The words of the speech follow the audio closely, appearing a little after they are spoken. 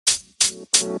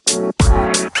All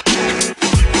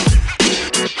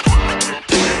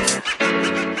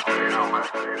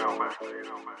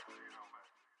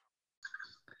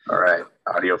right,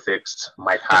 audio fixed,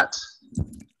 mic hot.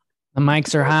 The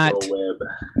mics are hot. Web.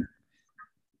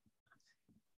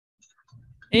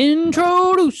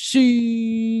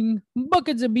 Introducing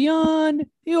Buckets and Beyond,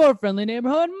 your friendly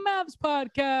neighborhood Mavs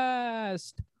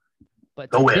podcast. But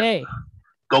Go today,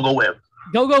 Go Web.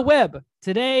 Go Web.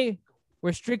 Today,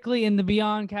 we're strictly in the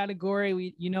Beyond category.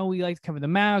 We like to cover the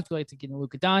Mavs. We like to get into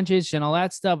Luka Doncic and all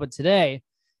that stuff. But today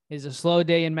is a slow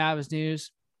day in Mavs news.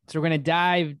 So we're going to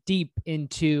dive deep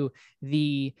into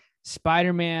the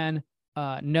Spider-Man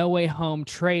No Way Home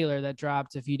trailer that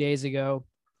dropped a few days ago.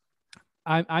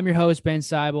 I'm your host, Ben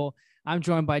Seibel. I'm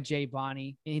joined by Jay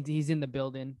Bonney. He's in the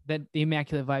building, the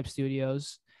Immaculate Vibe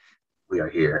Studios. We are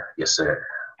here. Yes, sir.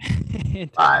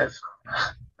 Live.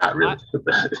 Not really.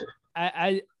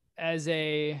 I, as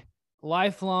a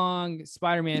lifelong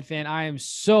Spider-Man fan, I am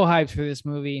so hyped for this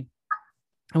movie.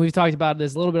 And we've talked about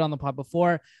this a little bit on the pod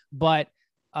before, but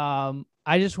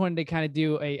I just wanted to kind of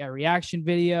do a reaction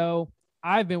video.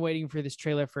 I've been waiting for this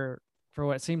trailer for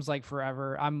what seems like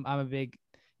forever. I'm a big,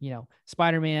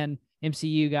 Spider-Man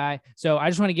MCU guy. So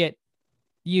I just want to get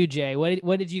you, Jay.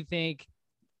 What did you think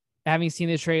having seen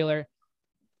this trailer,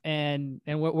 and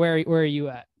where are you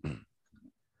at?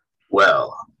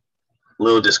 Well,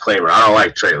 little disclaimer: I don't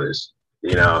like trailers.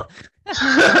 I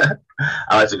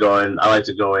like to go in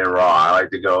raw. I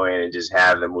like to go in and just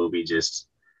have the movie just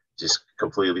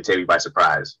completely take me by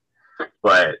surprise.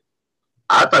 But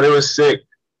I thought it was sick,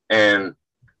 and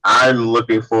I'm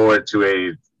looking forward to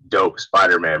a dope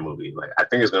Spider-Man movie. Like, I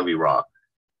think it's gonna be raw.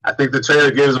 I think the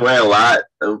trailer gives away a lot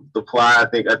of the plot. I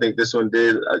think this one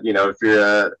did.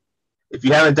 If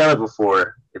you haven't done it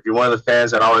before, if you're one of the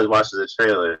fans that always watches the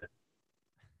trailer,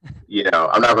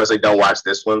 I'm not gonna say don't watch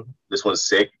this one. This one's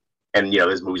sick, and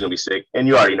this movie's gonna be sick, and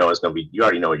you already know it's gonna be. You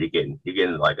already know what you're getting. You're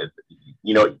getting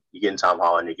you're getting Tom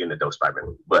Holland. You're getting a dope Spider-Man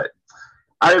movie. But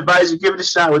I advise you give it a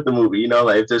shot with the movie.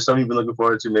 If there's something you've been looking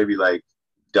forward to, maybe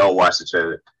don't watch the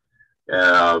trailer.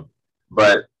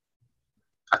 But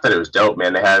I thought it was dope,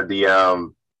 man. They had the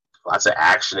lots of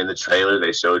action in the trailer.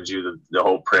 They showed you the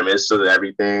whole premise of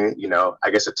everything. I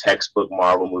guess a textbook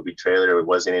Marvel movie trailer. It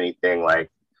wasn't anything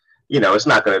it's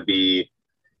not going to be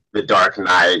The Dark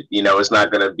Knight. It's not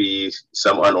going to be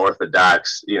some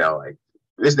unorthodox.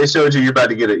 They showed you you're about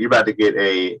to get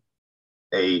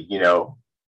a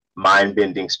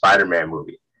mind-bending Spider-Man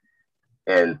movie,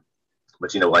 but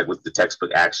with the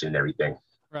textbook action and everything.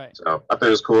 Right. So I thought it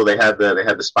was cool. They had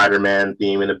the Spider-Man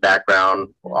theme in the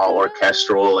background, all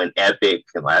orchestral and epic,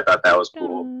 and I thought that was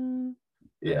cool.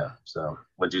 Yeah. So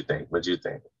what'd you think?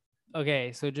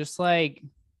 Okay, so just a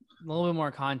little bit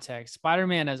more context.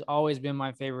 Spider-Man has always been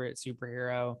my favorite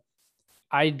superhero.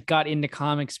 I got into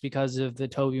comics because of the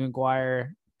Tobey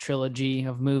Maguire trilogy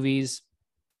of movies,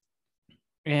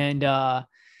 and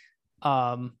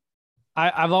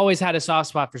I've always had a soft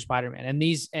spot for Spider-Man,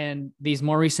 and these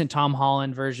more recent Tom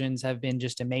Holland versions have been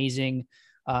just amazing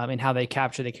in how they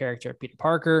capture the character of Peter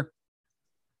Parker.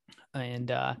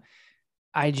 And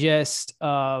I just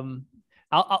let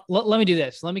me do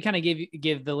this. Let me kind of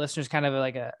give the listeners kind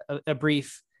of a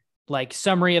brief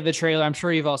summary of the trailer. I'm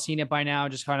sure you've all seen it by now.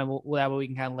 Just kind of that way we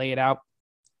can kind of lay it out.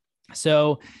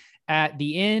 So at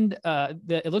the end,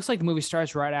 it looks like the movie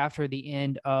starts right after the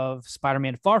end of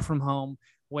Spider-Man Far From Home,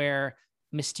 where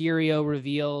Mysterio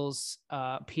reveals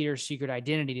Peter's secret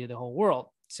identity to the whole world.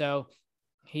 So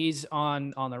he's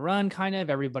on the run, kind of.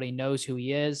 Everybody knows who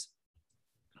he is.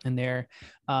 And they're,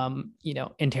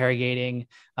 interrogating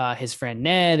his friend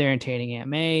Ned. They're interrogating Aunt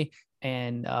May.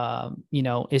 And,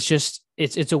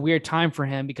 it's a weird time for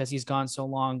him because he's gone so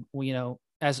long,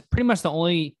 as pretty much the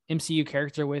only MCU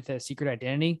character with a secret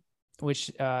identity,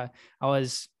 which I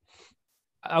was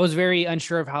very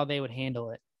unsure of how they would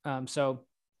handle it.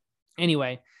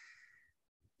 Anyway,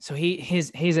 so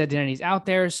his identity is out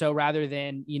there. So rather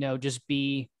than, just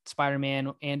be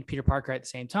Spider-Man and Peter Parker at the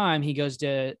same time, he goes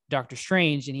to Doctor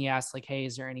Strange and he asks hey,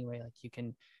 is there any way you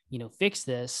can, fix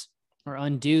this or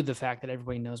undo the fact that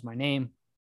everybody knows my name?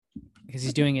 Because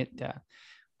he's doing it.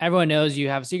 Everyone knows you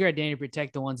have a secret identity to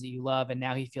protect the ones that you love. And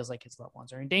now he feels like his loved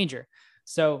ones are in danger.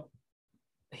 So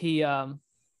he, Doctor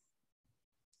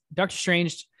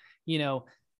Strange,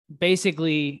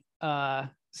 basically,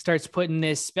 starts putting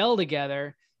this spell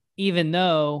together, even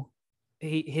though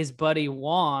his buddy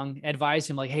Wong advised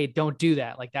him hey, don't do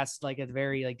that. That's a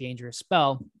very dangerous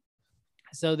spell.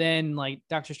 So then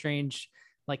Doctor Strange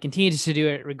continues to do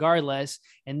it regardless.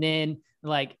 And then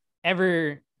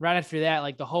ever right after that,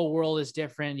 like the whole world is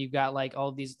different. You've got like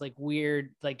all these like weird,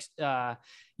 like,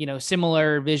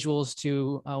 similar visuals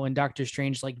to when Doctor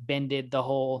Strange like bended the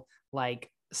whole like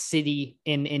city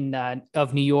in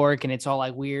of New York, and it's all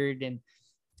like weird. And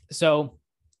so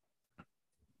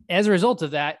as a result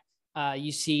of that,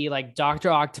 you see like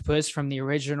Dr. Octopus from the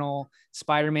original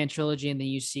Spider-Man trilogy, and then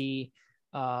you see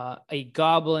a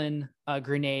goblin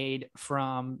grenade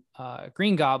from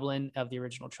Green Goblin of the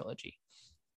original trilogy.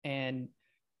 And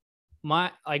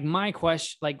my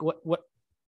question, like what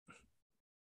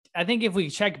I think if we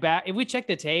check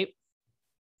the tape,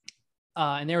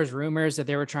 and there was rumors that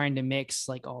they were trying to mix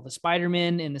like all the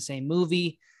Spider-Men in the same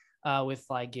movie, with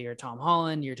like your Tom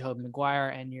Holland, your Tobey Maguire,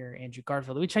 and your Andrew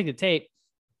Garfield. We checked the tape.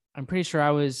 I'm pretty sure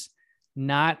I was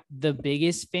not the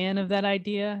biggest fan of that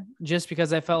idea, just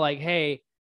because I felt like, hey,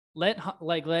 let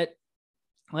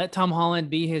Tom Holland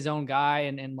be his own guy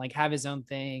and like have his own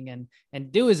thing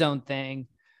and do his own thing.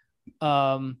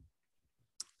 And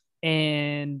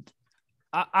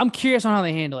I'm curious on how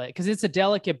they handle it, because it's a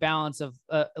delicate balance of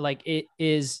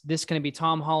is this going to be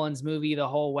Tom Holland's movie the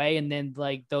whole way, and then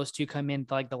like those two come in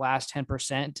like the last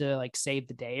 10% to like save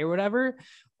the day or whatever,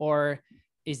 or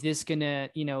is this going to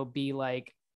be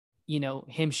like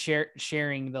him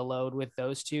sharing the load with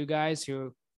those two guys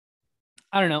who,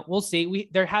 I don't know. We'll see. We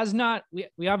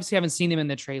obviously haven't seen them in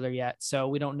the trailer yet, so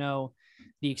we don't know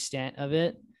the extent of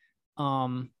it.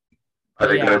 Are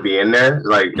they going to be in there?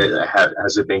 Like,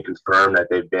 has it been confirmed that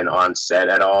they've been on set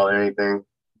at all or anything?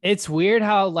 It's weird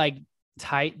how like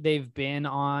tight they've been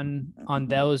on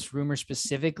those rumors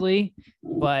specifically,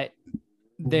 but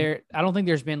I don't think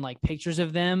there's been like pictures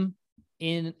of them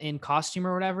in costume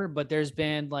or whatever, but there's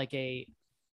been like the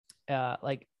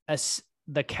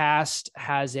cast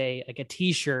has a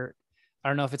t-shirt. I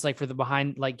don't know if it's like for the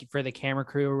behind, like for the camera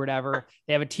crew or whatever.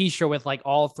 They have a t-shirt with like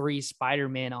all three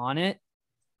Spider-Man on it.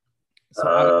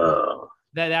 So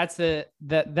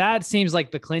that seems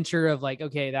like the clincher of like,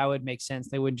 okay, that would make sense.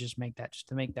 They wouldn't just make that just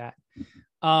to make that.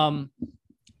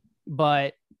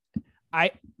 But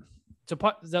I'm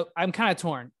kind of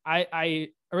torn. I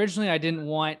originally didn't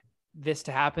want this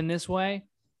to happen this way,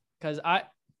 because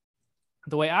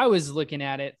the way I was looking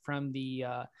at it from the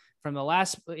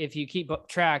last, if you keep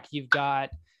track, you've got,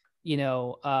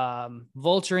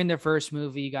 Vulture in the first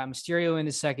movie, you got Mysterio in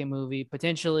the second movie,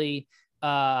 potentially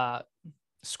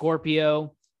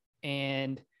Scorpio.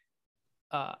 And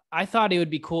I thought it would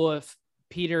be cool if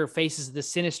Peter faces the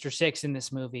Sinister Six in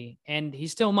this movie, and he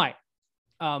still might.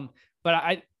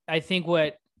 But I think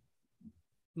what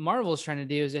Marvel is trying to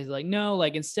do is like, no,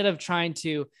 like instead of trying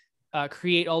to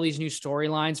create all these new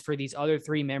storylines for these other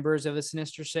three members of the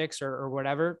Sinister Six or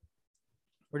whatever,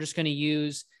 we're just going to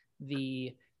use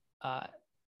the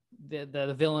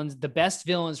villains, the best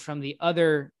villains from the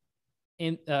other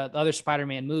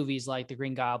Spider-Man movies, like the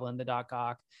Green Goblin, the Doc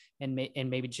Ock, and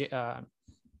maybe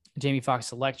Jamie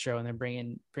Foxx Electro, and then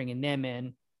bringing them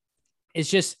in. It's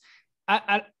just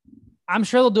I'm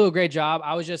sure they'll do a great job.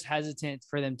 I was just hesitant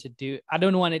for them to do. I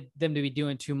don't want them to be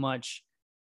doing too much.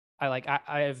 I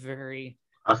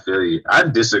feel you. I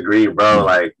disagree, bro.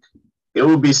 Like, it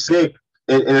would be sick.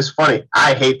 And it's funny.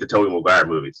 I hate the Tobey Maguire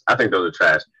movies. I think those are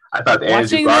trash. I thought the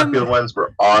Andrew Garfield ones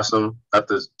were awesome. I thought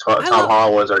the Tom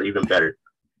Holland ones are even better.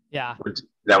 Yeah. What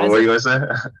were you going to say?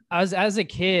 As a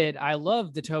kid, I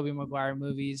loved the Tobey Maguire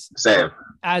movies. Same.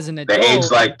 As an adult, they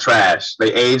aged like trash.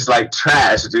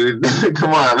 Dude.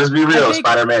 Come on, let's be real.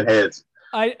 Spider-Man heads.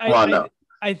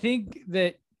 I think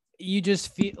that you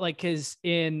just feel like, because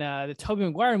in the Tobey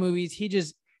Maguire movies, he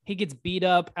gets beat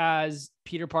up as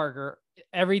Peter Parker.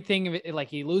 Everything, like,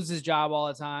 he loses his job all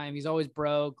the time. He's always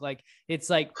broke. Like, it's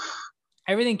like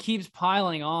everything keeps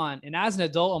piling on. And as an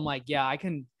adult, I'm like, yeah, I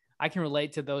can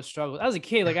relate to those struggles. As a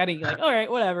kid, like, I didn't like, all right,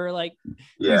 whatever. Like,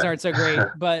 things aren't so great.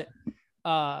 But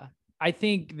I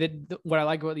think that what I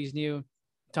like about these new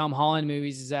Tom Holland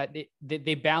movies is that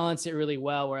they balance it really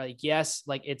well. Where, like, yes,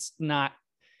 like it's not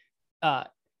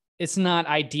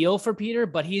ideal for Peter,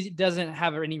 but he doesn't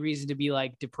have any reason to be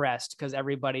like depressed because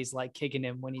everybody's like kicking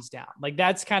him when he's down. Like,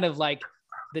 that's kind of like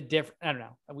the different. I don't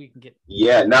know. We can get.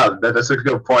 Yeah, no, that's a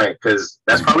good point, because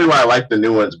that's probably why I like the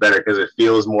new ones better, because it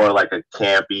feels more like a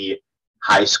campy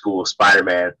high school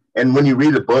Spider-Man. And when you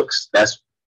read the books, that's,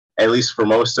 at least for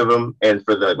most of them, and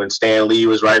for when Stan Lee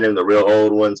was writing the real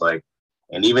old ones, like,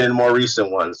 and even in more recent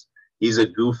ones, he's a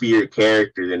goofier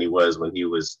character than he was when he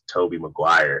was Tobey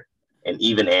Maguire. And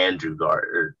even Andrew, is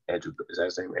that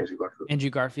his name? Andrew Garfield? Andrew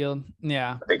Garfield.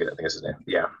 Yeah. I think it's his name.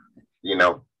 Yeah.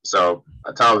 So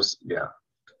Tom's, yeah.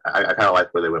 I kind of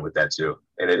like where they went with that too.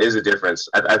 And it is a difference.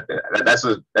 That's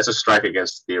a strike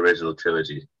against the original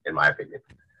trilogy, in my opinion.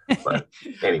 But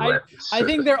anyway, I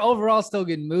think they're overall still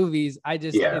good movies. I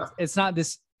just yeah, it's not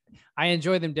this. I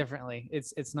enjoy them differently.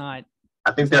 It's not.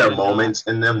 I think It's there not are a knock. moments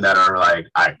in them that are like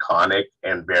iconic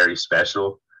and very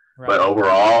special, but Right.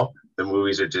 overall, the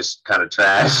movies are just kind of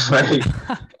trash. Like,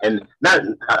 and not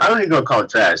I don't even gonna call them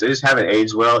trash. They just haven't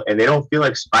aged well, and they don't feel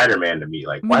like Spider-Man to me.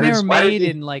 Like, I mean, they were why did made he?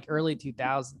 in like early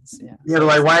 2000s. Yeah. You know,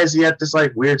 like why is he at this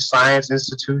like weird science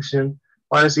institution?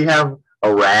 Why does he have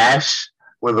a rash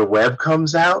when the web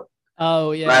comes out?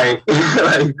 Oh yeah. Like,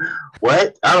 like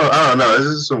what? I don't know. This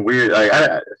is some weird like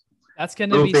That's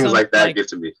gonna little be things some like that like. get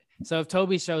to me. So if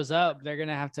Tobey shows up, they're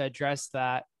gonna have to address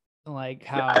that. Like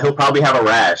He'll how probably have a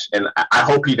rash, and I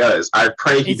hope he does. I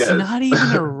pray he it's does. not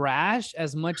even a rash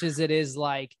as much as it is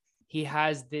like he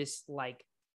has this like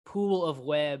pool of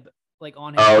web like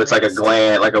on his Oh, it's like a wrist.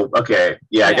 gland, like a okay.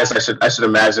 Yeah, I guess Yeah. I should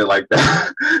imagine like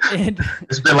that. And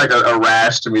It's been like a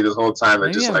rash to me this whole time,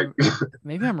 and maybe just like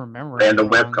I'm remembering it random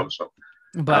web wrong. comes from.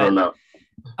 I But don't know.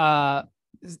 uh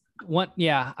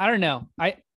I don't know.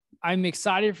 I'm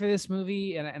excited for this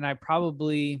movie, and I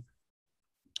probably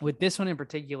with this one in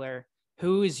particular,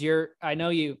 who is your I know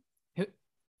you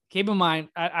keep in mind,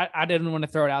 I didn't want to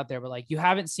throw it out there, but like you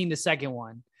haven't seen the second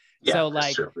one. Yeah, So that's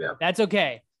like true. Yeah, that's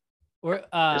okay. We're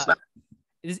it's not.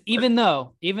 even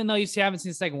though you haven't seen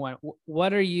the second one,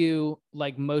 what are you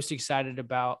like most excited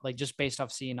about? Like just based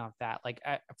off seeing off that, like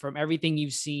from everything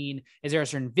you've seen, is there a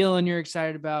certain villain you're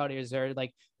excited about? Is there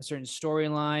like a certain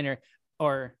storyline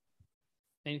or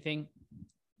anything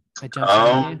that jumps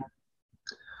out at you?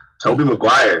 Tobey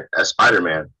Maguire as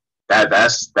Spider-Man.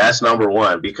 That's number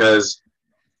one because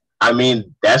I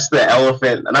mean that's the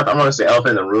elephant. I'm going to say elephant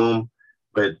in the room,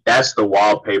 but that's the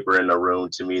wallpaper in the room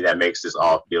to me that makes this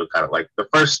all feel kind of like the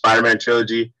first Spider-Man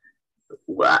trilogy.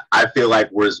 I feel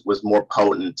like was more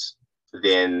potent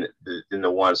than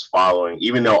the ones following.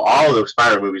 Even though all of the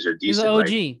Spider movies are He's decent, an like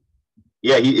OG.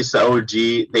 yeah, it's the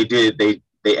OG.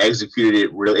 They executed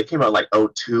it really. It came out like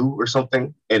 02 or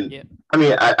something, and Yeah. I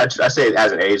mean I say it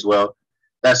hasn't aged well.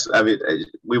 That's I mean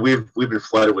we've been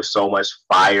flooded with so much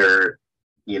fire,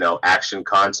 action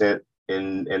content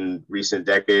in recent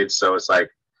decades. So it's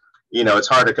like it's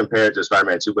hard to compare it to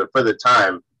Spider-Man 2, but for the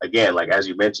time, again, like as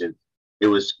you mentioned, it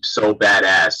was so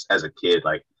badass as a kid.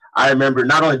 Like I remember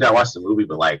not only did I watch the movie,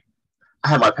 but like I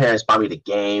had my parents buy me the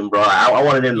game, bro. I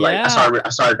wanted them to, like I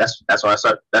started that's when I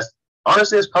started that's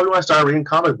honestly it's probably when I started reading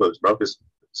comic books, bro. Because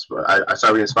I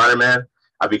started reading Spider-Man.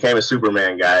 I became a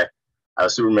Superman guy.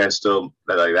 Superman still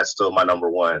like that's still my number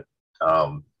one.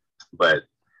 But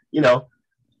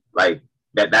like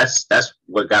that's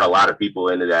what got a lot of people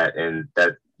into that, and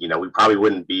that we probably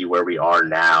wouldn't be where we are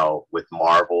now with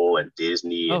Marvel and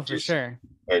Disney and For sure.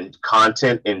 and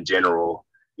content in general.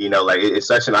 Like it's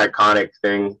such an iconic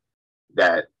thing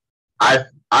that I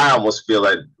almost feel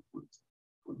like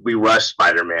we rushed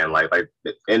Spider-Man.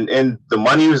 And the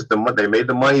money was they made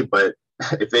the money, but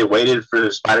if they waited for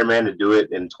Spider-Man to do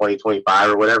it in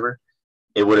 2025 or whatever,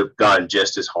 it would have gone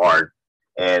just as hard.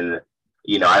 And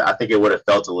I think it would have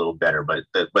felt a little better. But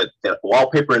the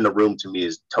wallpaper in the room to me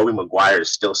is Tobey Maguire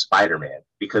is still Spider-Man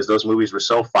because those movies were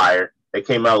so fire. They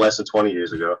came out less than 20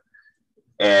 years ago,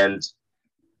 and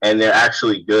they're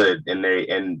actually good, and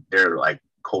they're like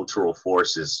cultural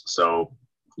forces. So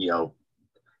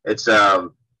it's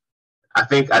I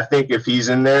think if he's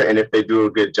in there and if they do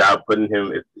a good job putting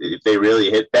him, if they really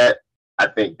hit that, I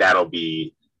think that'll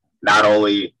be not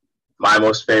only my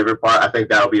most favorite part. I think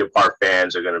that'll be a part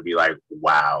fans are gonna be like,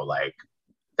 wow, like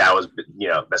that was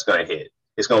that's gonna hit.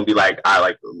 It's gonna be like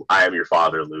I am your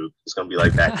father, Luke. It's gonna be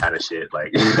like that kind of shit,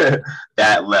 like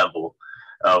that level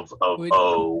of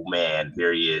oh man,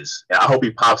 here he is. And I hope he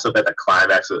pops up at the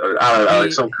climax or I don't know,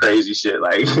 like some crazy shit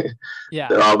like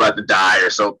they're all about to die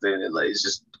or something, and like it's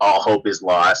just all hope is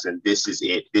lost and this is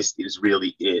it. This is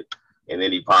really it. And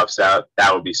then he pops out.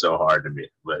 That would be so hard to me.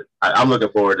 But I'm looking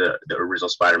forward to the original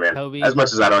Spider-Man Tobey. as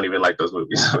much as I don't even like those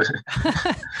movies.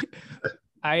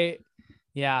 I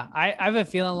have a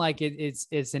feeling like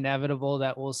it's inevitable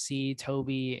that we'll see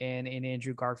Tobey and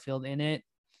Andrew Garfield in it,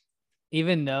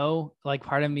 even though like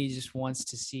part of me just wants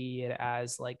to see it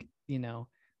as like,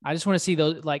 I just want to see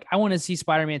those, like, I want to see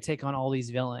Spider-Man take on all these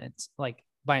villains like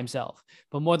by himself,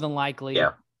 but more than likely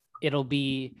it'll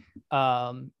be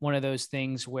one of those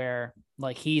things where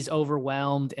like he's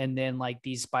overwhelmed and then like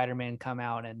these Spider-Man come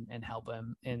out and help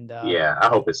him. And I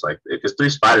hope it's like, because three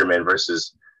Spider-Man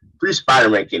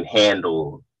can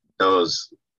handle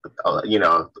those,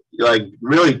 like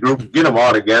really get them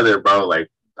all together, bro. Like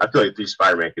I feel like three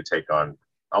Spider-Man could take on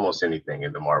almost anything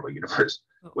in the Marvel universe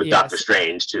with Doctor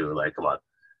Strange too. Like, come on.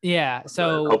 Yeah.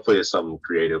 So hopefully it's something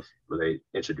creative where they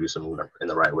introduce them in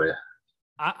the right way.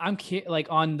 I'm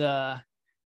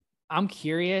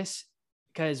curious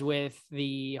because with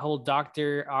the whole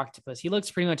Dr. Octopus, he looks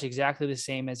pretty much exactly the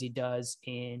same as he does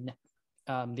in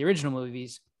the original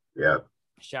movies. Yeah.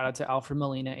 Shout out to Alfred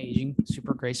Molina, aging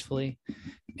super gracefully.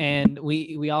 And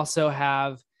we also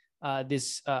have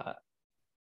this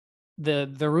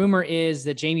the rumor is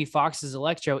that Jamie Foxx's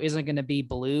Electro isn't going to be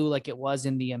blue like it was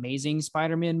in the Amazing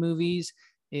Spider-Man movies.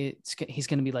 He's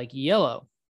going to be like yellow.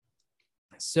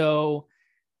 So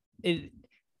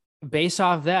based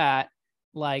off that,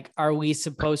 like, are we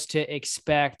supposed to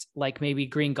expect like maybe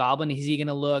Green Goblin? Is he going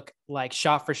to look like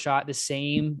shot for shot the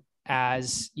same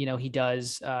as, he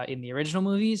does in the original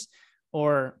movies?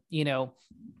 Or,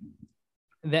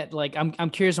 that like, I'm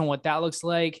curious on what that looks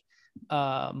like.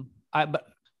 But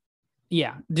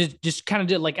yeah, just kind of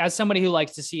do like, as somebody who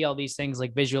likes to see all these things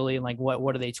like visually and like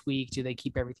what do they tweak? Do they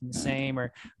keep everything the same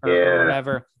or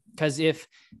whatever? Because if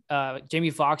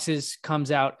Jamie Foxx's comes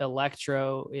out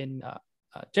Electro in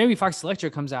Jamie Foxx's Electro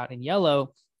comes out in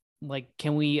yellow, like,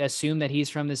 can we assume that he's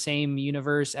from the same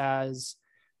universe as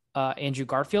Andrew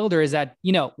Garfield, or is that,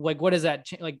 like, what is that?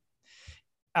 Like,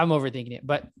 I'm overthinking it,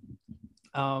 but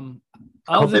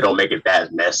I hope they don't make it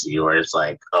that messy, or it's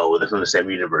like, oh, they're from the same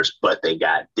universe, but they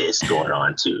got this going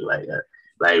on too.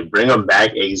 Like bring them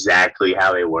back exactly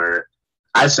how they were.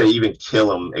 I say even kill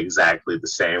them exactly the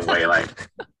same way. Like,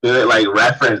 like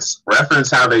reference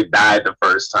how they died the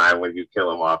first time when you kill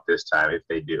them off this time. If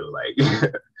they do, like,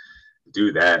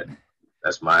 do that.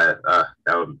 That's my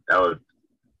that would.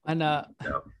 And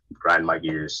grind my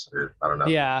gears, or I don't know.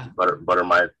 Yeah. Butter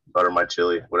my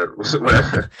chili, whatever.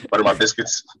 Butter my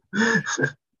biscuits.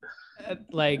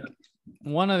 Like,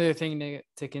 one other thing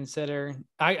to consider,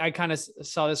 I kind of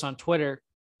saw this on Twitter,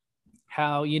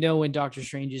 how, when Doctor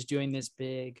Strange is doing this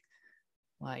big,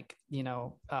 like,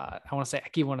 I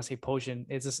keep want to say potion.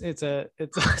 It's a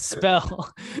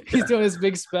spell. He's doing this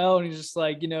big spell, and he's just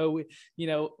like,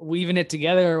 weaving it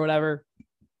together or whatever.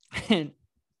 And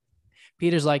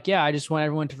Peter's like, yeah, I just want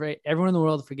everyone in the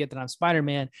world to forget that I'm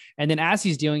Spider-Man. And then as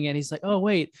he's doing it, he's like, oh,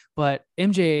 wait, but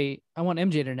MJ, I want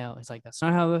MJ to know. It's like, that's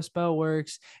not how the spell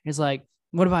works. And it's like,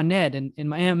 what about Ned and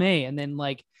my Aunt May? And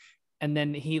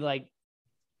then he like,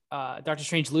 Doctor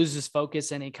Strange loses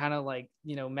focus, and he kind of like,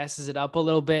 messes it up a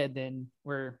little bit. And then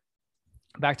we're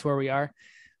back to where we are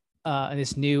in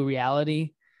this new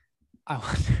reality. I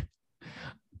wonder.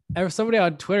 Somebody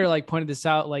on Twitter like pointed this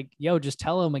out, like, yo, just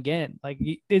tell him again. Like,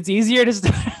 it's easier to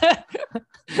start.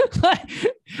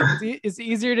 It's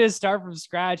easier to start from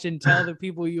scratch and tell the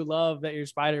people you love that you're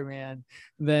Spider-Man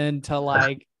than to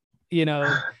like,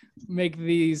 make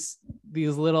these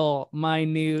little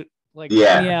minute, like,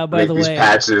 by the way,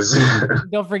 patches.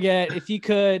 Don't forget, if you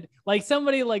could, like,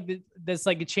 somebody like that's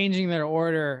like changing their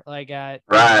order, like at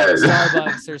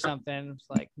Starbucks or something. It's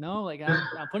like, no, like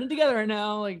I'm putting it together right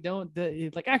now. Like, don't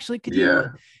like, actually, can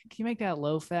you make that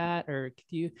low fat, or could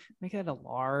you make that a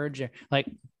large, or like,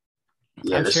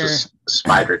 yeah, I'm sure. Was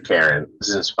Spider Karen. This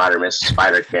isn't Spider-Man,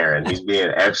 Spider Karen. He's being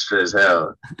extra as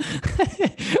hell.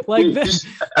 Like, just,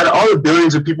 out of all the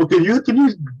billions of people, can you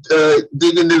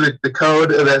dig into the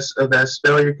code of that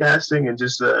spell you're casting and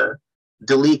just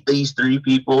delete these 3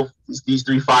 people, these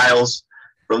 3 files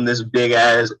from this big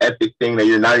ass epic thing that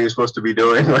you're not even supposed to be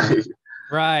doing? Like,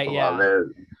 right? Yeah. On,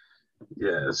 man.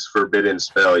 Yeah, it's forbidden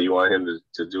spell. You want him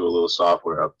to do a little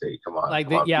software update? Come on. Like,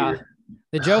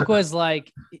 the joke was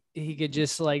like, he could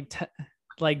just like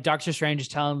Doctor Strange is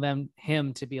telling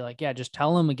him to be like, yeah, just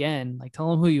tell him again, like,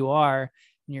 tell him who you are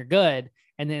and you're good.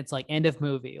 And then it's like, end of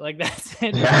movie. Like, that's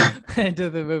end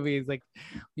of the movie. It's like,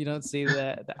 you don't see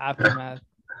the aftermath.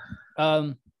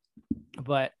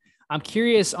 But I'm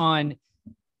curious on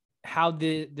how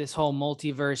this whole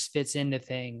multiverse fits into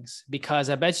things, because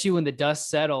I bet you when the dust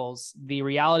settles, the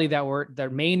reality the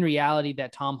main reality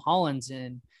that Tom Holland's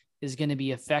in is going to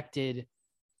be affected.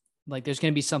 Like, there's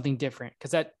going to be something different,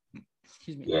 because that,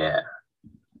 excuse me. Yeah.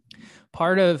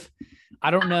 Part of,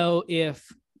 I don't know if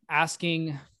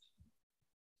asking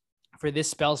for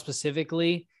this spell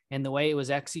specifically and the way it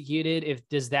was executed,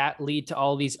 does that lead to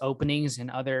all these openings in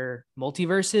other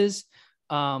multiverses?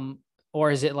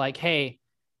 Or is it like, hey,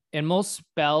 in most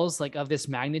spells like of this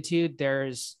magnitude,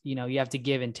 there's, you have to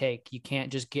give and take. You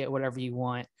can't just get whatever you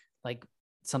want. Like,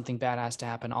 something bad has to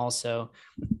happen also.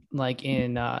 Like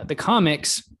in the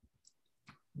comics,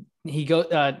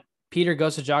 Peter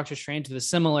goes to Doctor Strange with a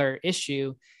similar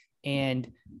issue,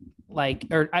 and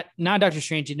not Doctor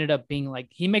Strange, ended up being like,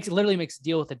 he literally makes a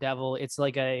deal with the devil. It's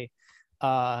like a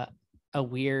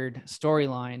weird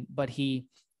storyline, but he,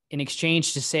 in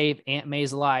exchange to save Aunt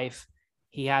May's life,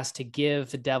 he has to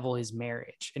give the devil his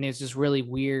marriage. And it's just really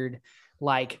weird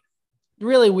plot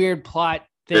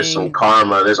there's some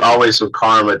karma. There's always some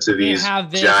karma to these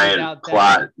giant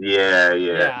plot.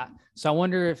 Yeah. So I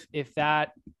wonder if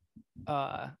that,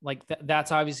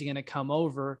 that's obviously going to come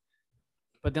over,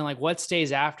 but then like what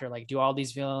stays after? Like, do all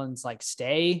these villains like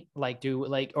stay? Like,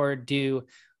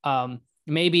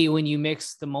 maybe when you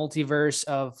mix the multiverse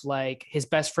of like his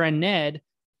best friend Ned,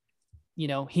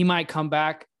 he might come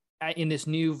back in this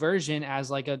new version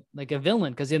as like a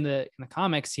villain, because in the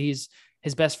comics his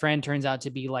best friend turns out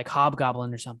to be like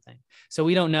Hobgoblin or something. So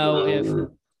we don't know if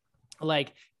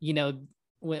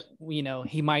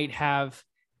he might have,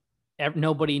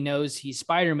 nobody knows he's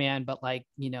Spider-Man, but like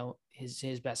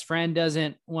his best friend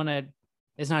doesn't want to,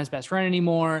 it's not his best friend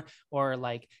anymore, or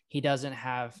like he doesn't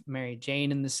have Mary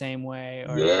Jane in the same way,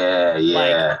 or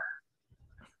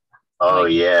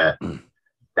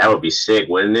that would be sick,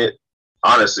 wouldn't it?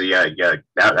 Honestly,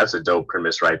 that's a dope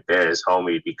premise right there. His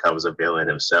homie becomes a villain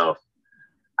himself.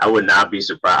 I would not be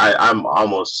surprised. I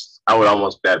would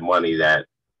almost bet money that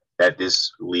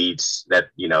this leads, that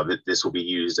this will be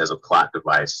used as a plot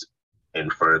device in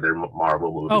further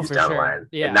Marvel movies down the line,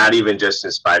 and not even just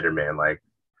in Spider-Man.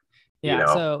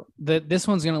 So this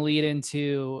one's going to lead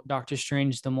into Doctor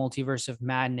Strange, the Multiverse of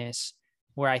Madness,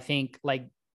 where I think like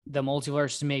the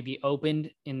multiverse may be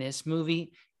opened in this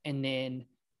movie, and then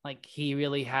like he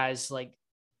realized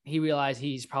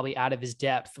he's probably out of his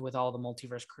depth with all the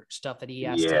multiverse stuff that he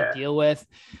has to deal with.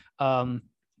 And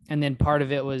then part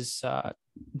of it was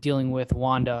dealing with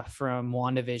Wanda from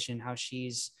WandaVision, how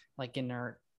she's like in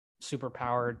her super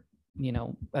powered,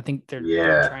 I think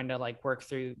they're trying to like work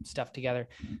through stuff together.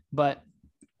 But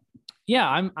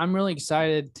I'm really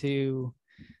excited to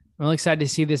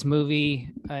see this movie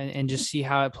and just see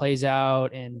how it plays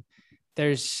out. And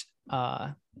there's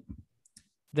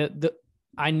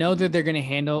I know that they're going to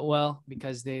handle it well,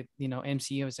 because they,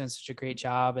 MCU has done such a great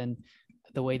job, and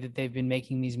the way that they've been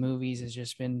making these movies has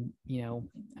just been,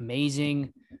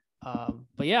 amazing.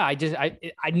 But yeah, I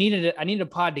needed a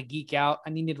pod to geek out. I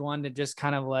needed one to just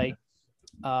kind of like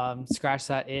scratch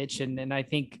that itch. And I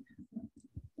think,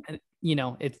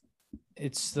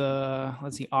 it's the,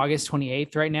 let's see, August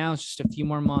 28th right now. It's just a few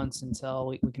more months until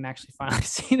we can actually finally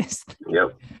see this thing.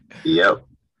 Yep.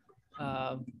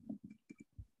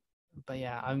 But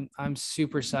yeah, I'm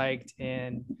super psyched,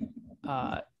 and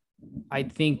I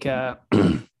think I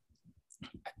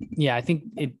think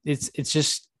it's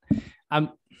just I'm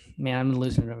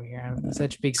losing it over here. I'm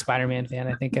such a big Spider-Man fan.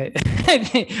 I think I'm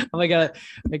like at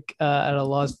a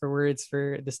loss for words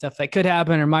for the stuff that could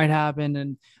happen or might happen.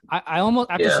 And I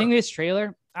almost, after seeing this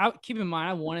trailer, keep in mind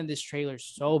I wanted this trailer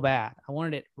so bad. I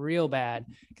wanted it real bad,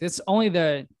 because it's only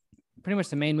pretty much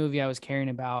the main movie I was caring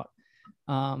about.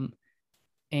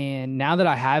 And now that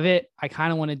I have it, I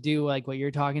kind of want to do like what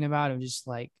you're talking about. I'm just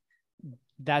like,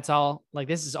 that's all, like,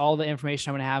 this is all the information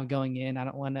I'm going to have going in. I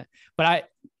don't want to, but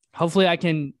hopefully I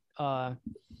can,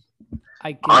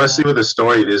 honestly, with a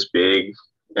story this big,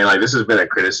 and like this has been a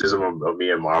criticism of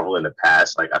me and Marvel in the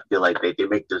past, like I feel like they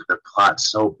make the plot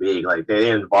so big, like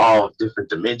they involve different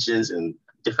dimensions and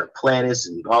different planets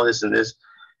and all this and this,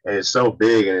 and it's so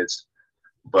big, and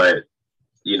but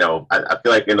I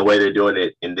feel like in the way they're doing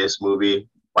it in this movie,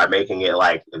 by making it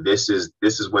like this is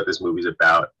what this movie's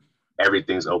about,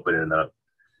 everything's opening up.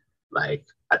 Like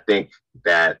I think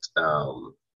that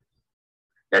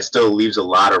that still leaves a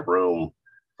lot of room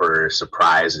for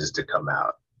surprises to come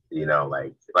out.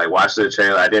 Like watching the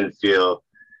trailer, I didn't feel.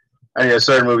 I mean,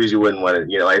 certain movies you wouldn't want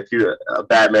to. Like if you're a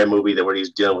Batman movie where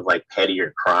he's dealing with like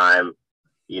pettier crime,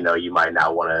 you might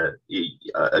not want to.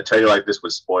 A trailer like this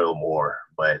would spoil more,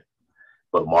 but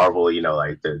Marvel,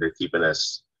 like they're keeping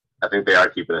us. I think they are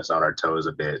keeping us on our toes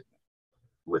a bit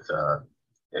with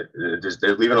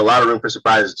they're leaving a lot of room for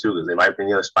surprises too, because they might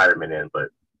bring Spider-Man in, but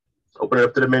opening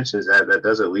up the dimensions, that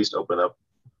does at least open up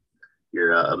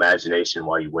your imagination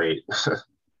while you wait.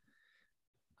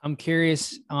 I'm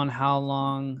curious on how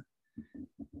long,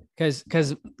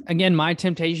 because again, my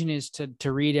temptation is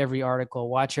to read every article,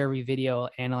 watch every video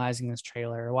analyzing this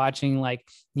trailer, watching like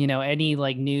any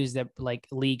like news that like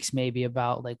leaks maybe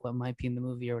about like what might be in the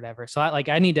movie or whatever. So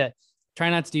I need to try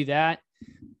not to do that,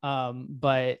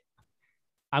 but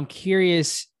I'm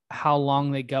curious how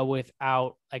long they go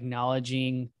without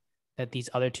acknowledging that these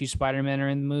other two Spider-Men are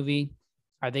in the movie.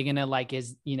 Are they gonna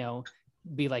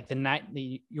be like the night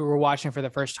you were watching for the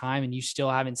first time and you still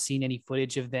haven't seen any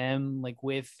footage of them like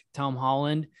with Tom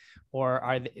Holland? Or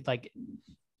are they like,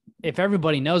 if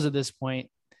everybody knows at this point,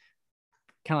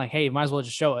 kind of like, hey, might as well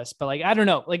just show us, but like, I don't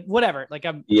know, like whatever, like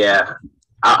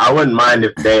I wouldn't mind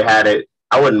if they had it.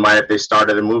 I wouldn't mind if they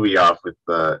started the movie off with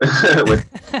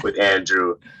with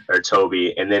Andrew or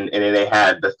Tobey, and then they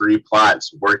had the three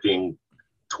plots working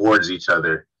towards each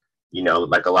other. You know,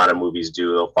 like a lot of movies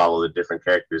do, they'll follow the different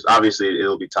characters. Obviously,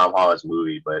 it'll be Tom Holland's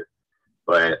movie, but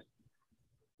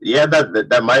yeah,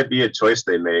 that might be a choice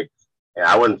they make, and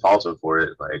I wouldn't fault them for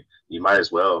it. Like, you might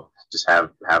as well just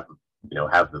have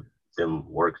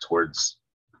them work towards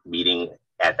meeting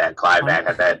at that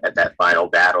climax, at that final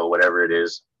battle, whatever it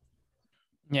is.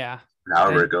 Yeah,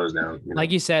 however it goes down.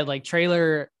 Like you said, like a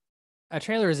trailer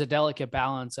is a delicate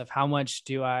balance of how much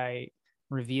do I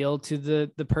reveal to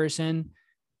the person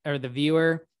or the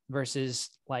viewer versus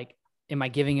like, am I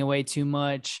giving away too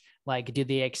much? Like, do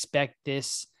they expect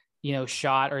this,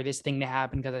 shot or this thing to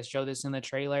happen because I show this in the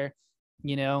trailer,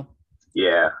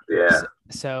 Yeah.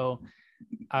 So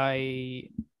I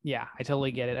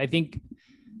totally get it. I think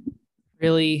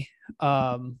really,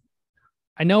 I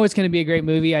know it's going to be a great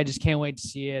movie. I just can't wait to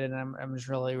see it. And I'm just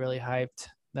really, really hyped.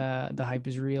 The hype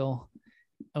is real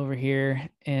over here.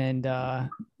 And yeah,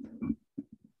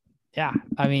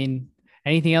 I mean,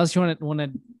 anything else you want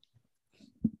to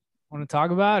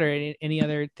talk about, or any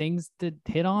other things to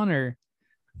hit on, or?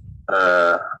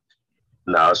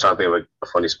 No, I was trying to think of like a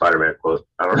funny Spider-Man quote.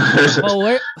 I don't know.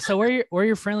 Well, we're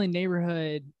your friendly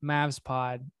neighborhood Mavs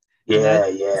pod.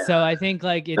 Yeah. So I think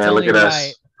like it's Man, only right.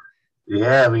 Us.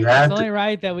 Yeah, we have. It's only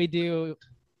right that we do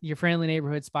your friendly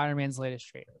neighborhood Spider-Man's latest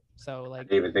trailer. So like, I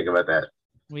didn't even think about that.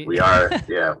 We are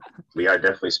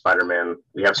definitely Spider-Man.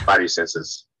 We have Spidey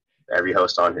senses. Every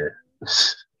host on here.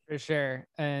 For sure.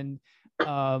 And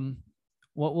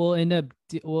what we'll end up,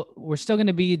 we're still going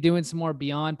to be doing some more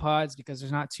Beyond pods because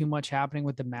there's not too much happening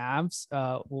with the Mavs.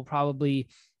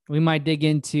 We might dig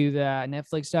into the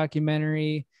Netflix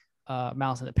documentary,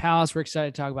 Mouse in the Palace. We're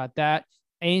excited to talk about that.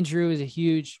 Andrew is a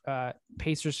huge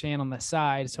Pacers fan on the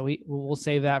side, so we'll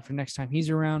save that for next time he's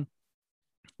around.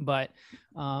 But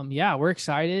yeah, we're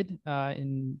excited.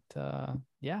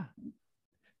 Yeah,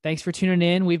 thanks for tuning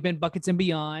in. We've been Buckets and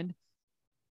Beyond.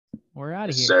 We're out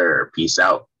of here. Sir, peace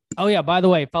out. Oh yeah, by the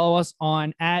way, follow us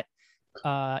on at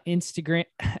Instagram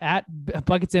at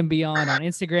Buckets and Beyond on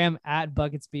Instagram, at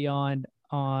Buckets Beyond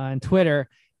on Twitter.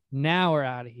 Now we're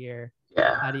out of here.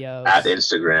 Yeah. Adios. At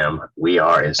Instagram. We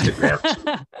are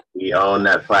Instagram. We own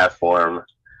that platform.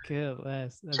 Good.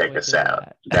 Check us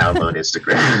out. Download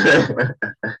Instagram.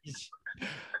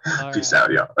 Peace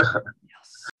out, y'all.